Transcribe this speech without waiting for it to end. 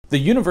The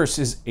universe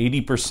is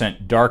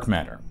 80% dark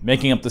matter,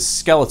 making up the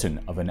skeleton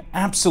of an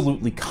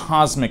absolutely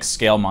cosmic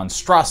scale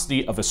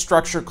monstrosity of a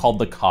structure called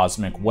the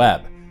cosmic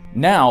web.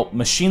 Now,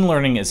 machine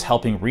learning is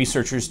helping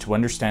researchers to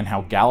understand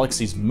how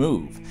galaxies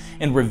move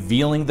and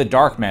revealing the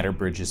dark matter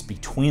bridges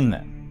between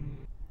them.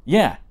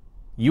 Yeah,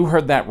 you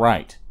heard that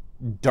right.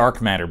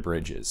 Dark matter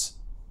bridges.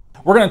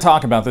 We're going to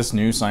talk about this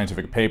new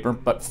scientific paper,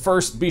 but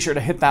first be sure to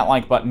hit that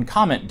like button,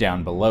 comment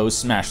down below,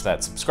 smash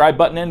that subscribe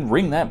button, and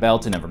ring that bell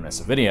to never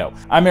miss a video.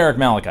 I'm Eric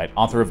Malachite,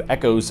 author of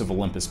Echoes of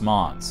Olympus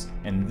Mons,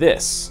 and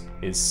this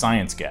is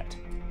Science Get.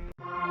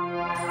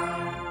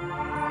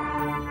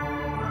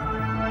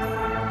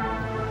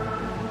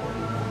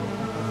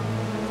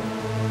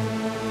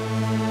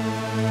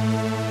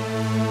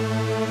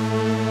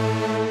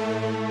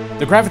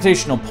 The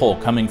gravitational pull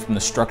coming from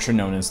the structure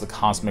known as the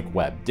cosmic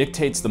web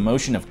dictates the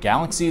motion of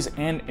galaxies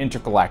and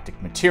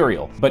intergalactic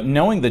material, but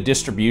knowing the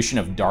distribution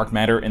of dark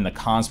matter in the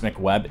cosmic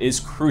web is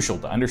crucial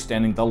to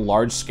understanding the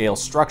large-scale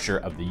structure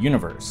of the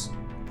universe.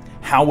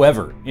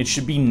 However, it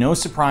should be no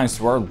surprise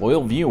to our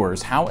loyal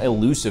viewers how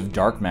elusive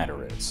dark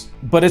matter is.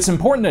 But it's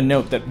important to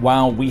note that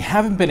while we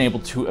haven't been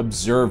able to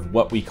observe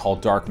what we call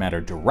dark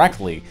matter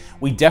directly,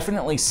 we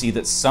definitely see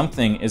that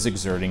something is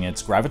exerting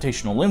its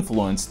gravitational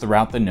influence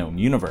throughout the known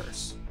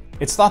universe.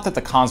 It's thought that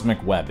the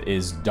cosmic web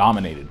is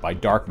dominated by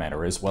dark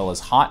matter as well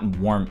as hot and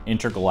warm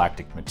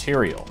intergalactic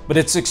material, but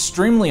it's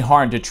extremely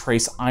hard to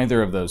trace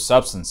either of those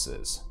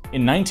substances.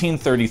 In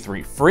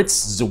 1933,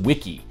 Fritz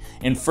Zwicky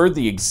inferred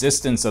the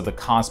existence of the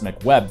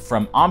cosmic web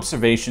from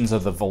observations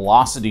of the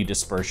velocity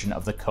dispersion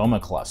of the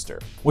Coma cluster,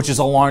 which is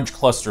a large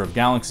cluster of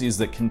galaxies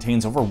that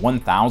contains over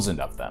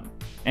 1,000 of them.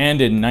 And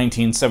in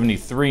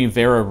 1973,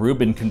 Vera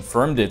Rubin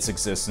confirmed its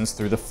existence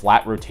through the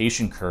flat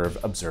rotation curve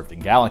observed in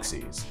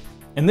galaxies.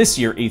 And this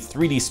year, a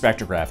 3D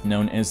spectrograph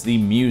known as the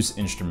MUSE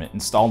instrument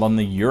installed on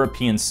the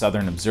European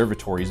Southern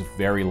Observatory's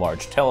Very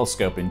Large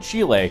Telescope in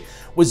Chile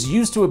was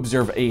used to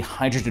observe a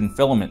hydrogen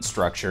filament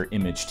structure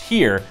imaged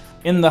here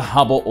in the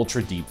Hubble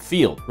Ultra-Deep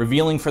Field,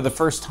 revealing for the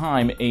first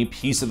time a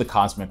piece of the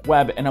cosmic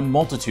web and a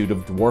multitude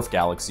of dwarf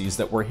galaxies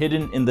that were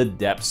hidden in the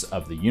depths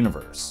of the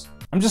universe.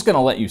 I'm just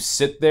gonna let you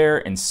sit there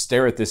and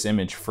stare at this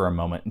image for a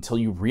moment until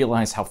you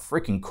realize how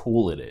freaking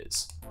cool it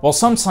is. While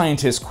some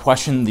scientists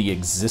question the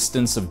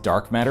existence of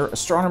dark matter,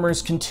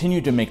 astronomers continue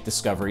to make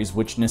discoveries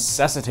which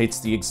necessitates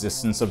the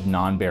existence of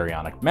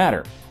non-baryonic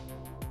matter.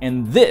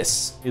 And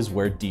this is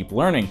where deep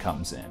learning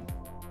comes in.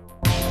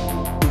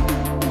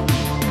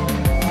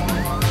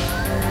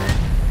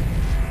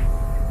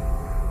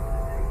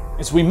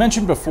 As we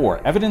mentioned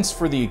before, evidence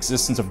for the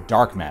existence of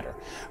dark matter,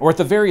 or at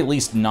the very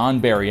least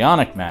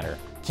non-baryonic matter,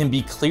 can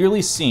be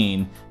clearly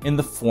seen in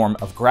the form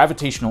of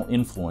gravitational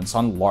influence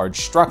on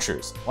large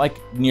structures, like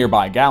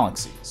nearby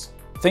galaxies.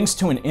 Thanks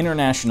to an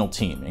international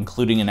team,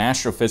 including an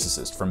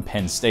astrophysicist from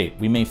Penn State,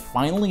 we may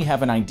finally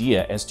have an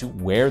idea as to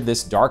where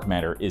this dark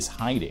matter is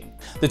hiding.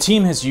 The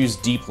team has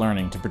used deep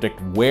learning to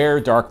predict where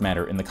dark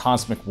matter in the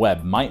cosmic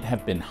web might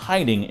have been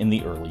hiding in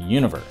the early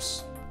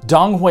universe.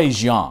 Donghui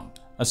Zhang,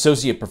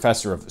 associate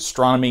professor of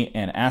astronomy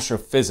and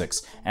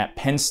astrophysics at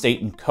Penn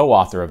State and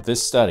co-author of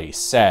this study,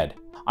 said,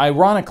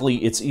 "Ironically,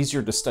 it's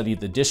easier to study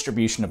the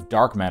distribution of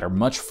dark matter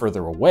much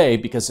further away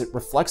because it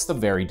reflects the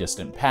very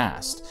distant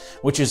past,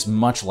 which is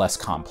much less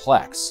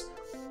complex.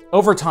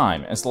 Over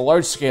time, as the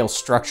large-scale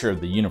structure of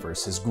the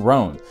universe has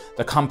grown,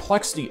 the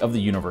complexity of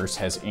the universe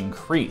has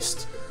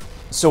increased,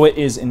 so it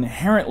is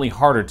inherently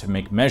harder to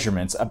make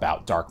measurements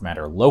about dark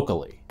matter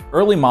locally."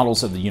 Early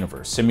models of the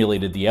universe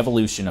simulated the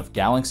evolution of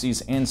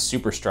galaxies and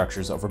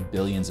superstructures over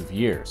billions of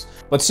years.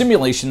 But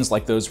simulations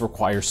like those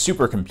require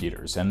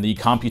supercomputers, and the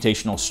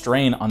computational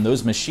strain on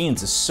those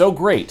machines is so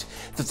great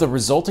that the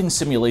resulting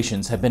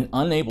simulations have been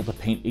unable to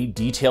paint a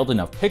detailed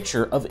enough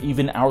picture of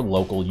even our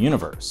local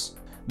universe.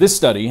 This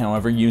study,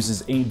 however,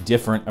 uses a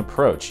different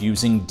approach,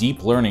 using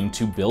deep learning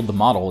to build the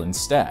model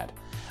instead.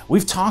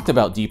 We've talked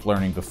about deep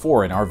learning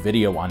before in our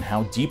video on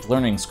how deep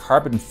learning's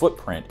carbon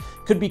footprint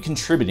could be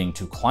contributing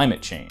to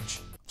climate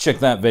change. Check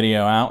that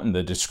video out in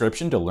the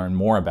description to learn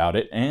more about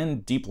it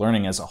and deep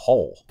learning as a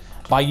whole.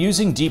 By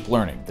using deep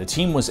learning, the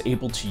team was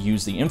able to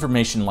use the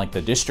information like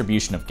the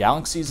distribution of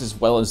galaxies as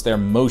well as their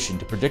motion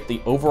to predict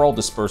the overall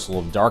dispersal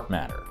of dark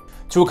matter.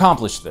 To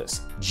accomplish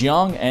this,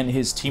 Jiang and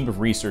his team of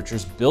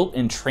researchers built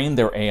and trained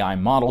their AI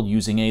model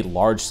using a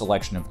large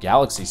selection of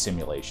galaxy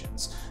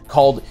simulations,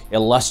 called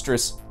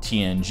Illustris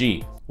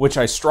TNG, which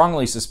I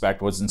strongly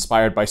suspect was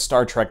inspired by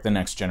Star Trek: The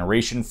Next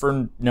Generation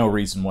for no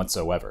reason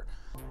whatsoever.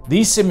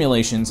 These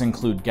simulations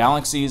include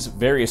galaxies,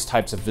 various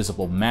types of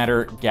visible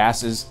matter,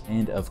 gases,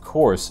 and of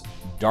course,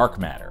 dark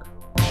matter.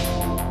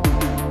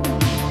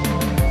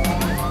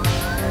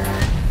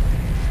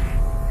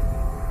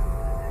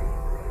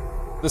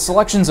 The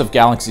selections of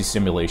galaxy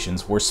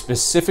simulations were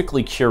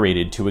specifically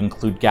curated to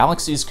include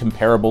galaxies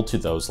comparable to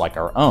those like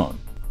our own.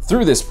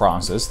 Through this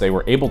process, they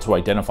were able to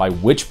identify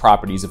which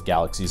properties of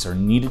galaxies are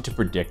needed to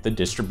predict the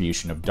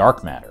distribution of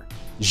dark matter.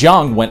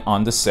 Zhang went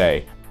on to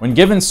say, when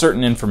given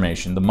certain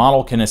information, the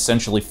model can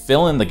essentially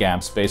fill in the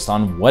gaps based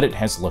on what it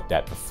has looked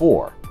at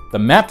before. The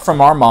map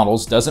from our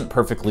models doesn't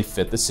perfectly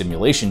fit the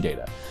simulation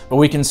data, but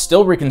we can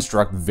still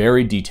reconstruct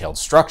very detailed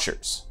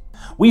structures.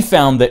 We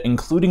found that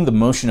including the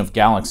motion of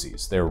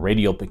galaxies, their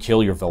radial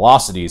peculiar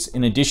velocities,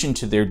 in addition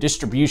to their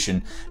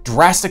distribution,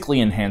 drastically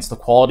enhanced the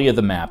quality of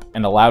the map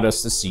and allowed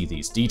us to see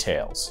these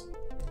details.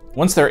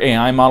 Once their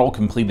AI model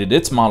completed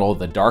its model of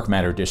the dark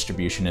matter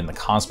distribution in the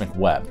cosmic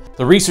web,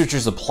 the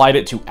researchers applied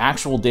it to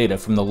actual data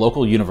from the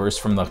local universe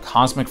from the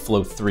Cosmic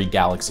Flow 3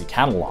 galaxy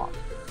catalog.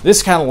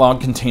 This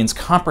catalog contains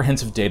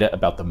comprehensive data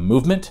about the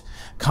movement,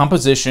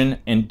 composition,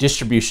 and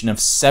distribution of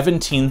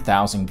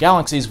 17,000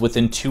 galaxies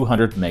within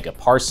 200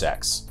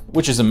 megaparsecs,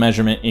 which is a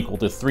measurement equal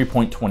to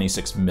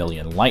 3.26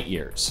 million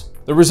light-years.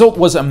 The result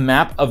was a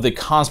map of the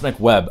cosmic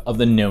web of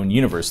the known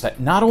universe that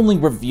not only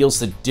reveals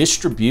the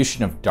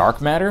distribution of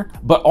dark matter,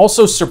 but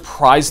also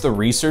surprised the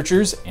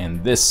researchers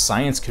and this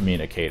science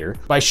communicator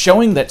by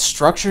showing that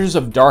structures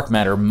of dark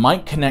matter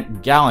might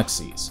connect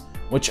galaxies,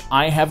 which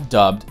I have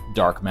dubbed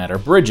dark matter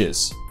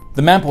bridges.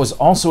 The map was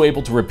also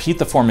able to repeat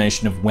the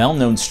formation of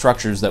well-known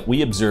structures that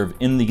we observe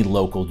in the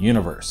local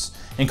universe,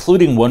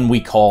 including one we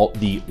call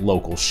the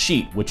local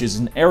sheet, which is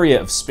an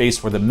area of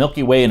space where the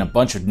Milky Way and a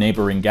bunch of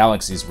neighboring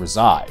galaxies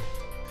reside.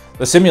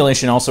 The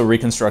simulation also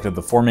reconstructed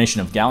the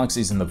formation of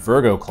galaxies in the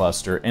Virgo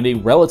cluster and a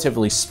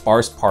relatively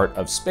sparse part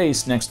of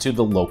space next to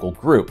the local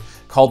group,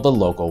 called the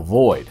local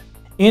void.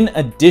 In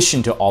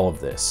addition to all of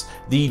this,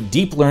 the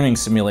deep learning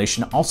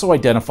simulation also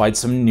identified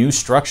some new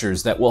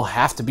structures that will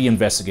have to be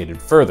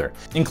investigated further,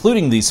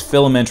 including these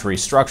filamentary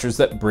structures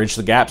that bridge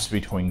the gaps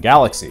between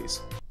galaxies.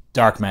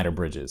 Dark matter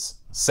bridges.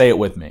 Say it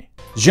with me.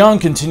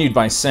 Zhang continued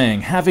by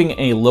saying, having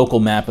a local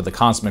map of the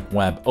cosmic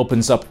web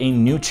opens up a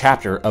new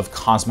chapter of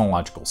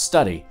cosmological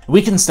study.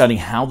 We can study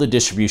how the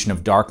distribution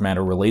of dark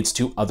matter relates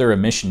to other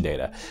emission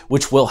data,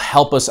 which will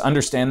help us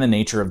understand the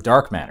nature of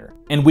dark matter.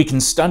 And we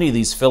can study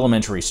these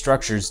filamentary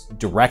structures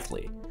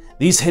directly,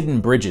 these hidden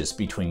bridges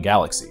between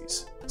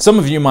galaxies. Some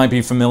of you might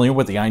be familiar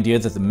with the idea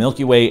that the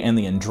Milky Way and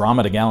the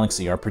Andromeda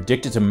Galaxy are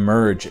predicted to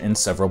merge in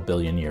several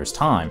billion years'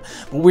 time,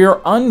 but we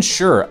are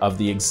unsure of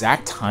the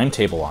exact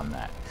timetable on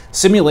that.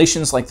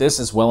 Simulations like this,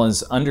 as well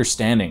as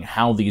understanding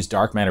how these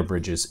dark matter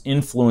bridges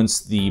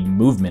influence the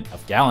movement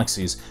of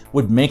galaxies,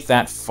 would make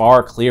that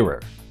far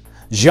clearer.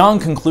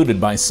 Zhang concluded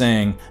by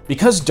saying,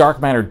 because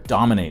dark matter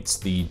dominates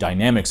the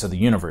dynamics of the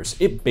universe,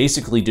 it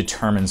basically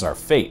determines our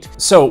fate.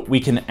 So we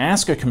can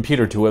ask a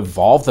computer to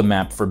evolve the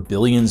map for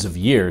billions of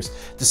years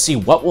to see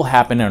what will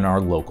happen in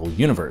our local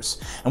universe,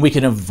 and we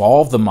can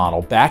evolve the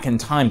model back in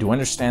time to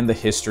understand the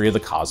history of the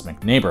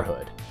cosmic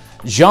neighborhood.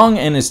 Zhang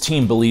and his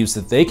team believes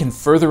that they can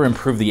further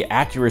improve the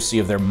accuracy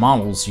of their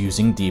models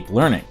using deep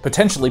learning,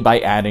 potentially by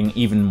adding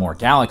even more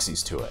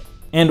galaxies to it.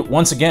 And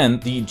once again,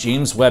 the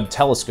James Webb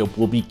Telescope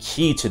will be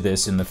key to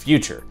this in the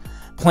future.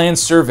 Planned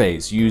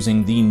surveys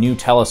using the new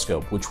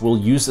telescope, which will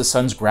use the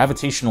sun's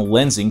gravitational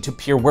lensing to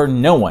peer where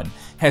no one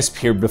has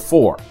peered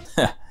before.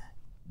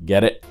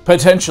 Get it?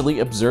 Potentially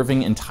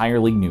observing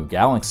entirely new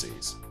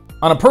galaxies.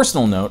 On a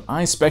personal note,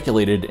 I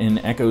speculated in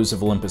Echoes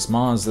of Olympus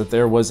Mons that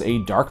there was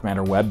a dark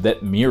matter web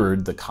that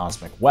mirrored the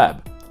cosmic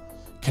web,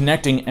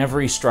 connecting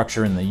every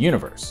structure in the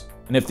universe.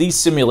 And if these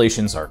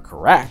simulations are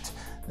correct,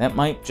 that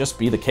might just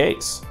be the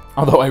case.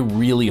 Although I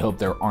really hope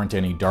there aren't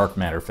any dark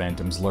matter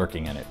phantoms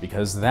lurking in it,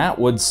 because that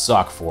would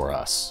suck for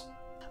us.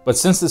 But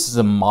since this is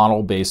a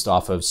model based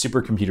off of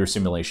supercomputer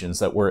simulations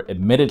that were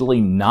admittedly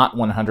not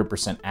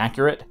 100%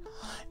 accurate,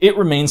 it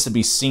remains to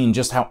be seen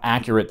just how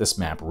accurate this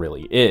map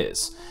really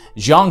is.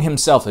 Zhang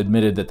himself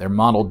admitted that their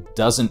model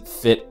doesn't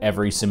fit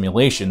every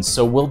simulation,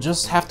 so we'll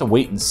just have to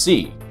wait and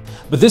see.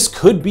 But this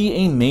could be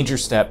a major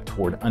step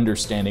toward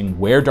understanding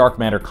where dark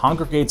matter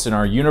congregates in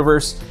our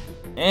universe,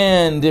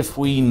 and if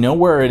we know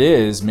where it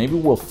is, maybe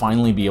we'll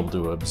finally be able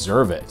to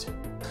observe it.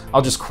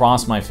 I'll just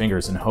cross my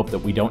fingers and hope that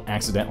we don't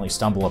accidentally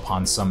stumble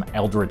upon some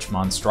eldritch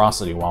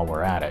monstrosity while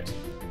we're at it.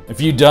 If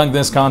you dug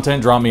this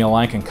content, drop me a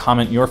like and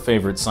comment your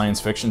favorite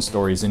science fiction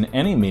stories in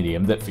any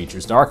medium that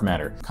features dark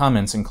matter.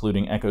 Comments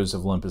including Echoes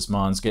of Olympus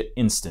Mons get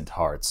instant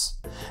hearts.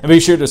 And be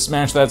sure to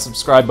smash that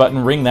subscribe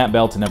button, ring that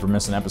bell to never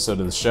miss an episode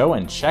of the show,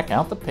 and check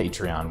out the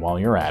Patreon while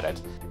you're at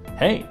it.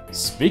 Hey,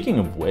 speaking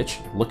of which,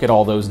 look at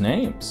all those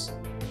names.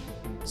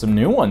 Some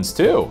new ones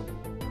too.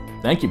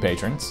 Thank you,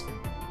 patrons.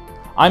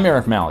 I'm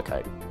Eric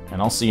Malachite,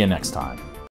 and I'll see you next time.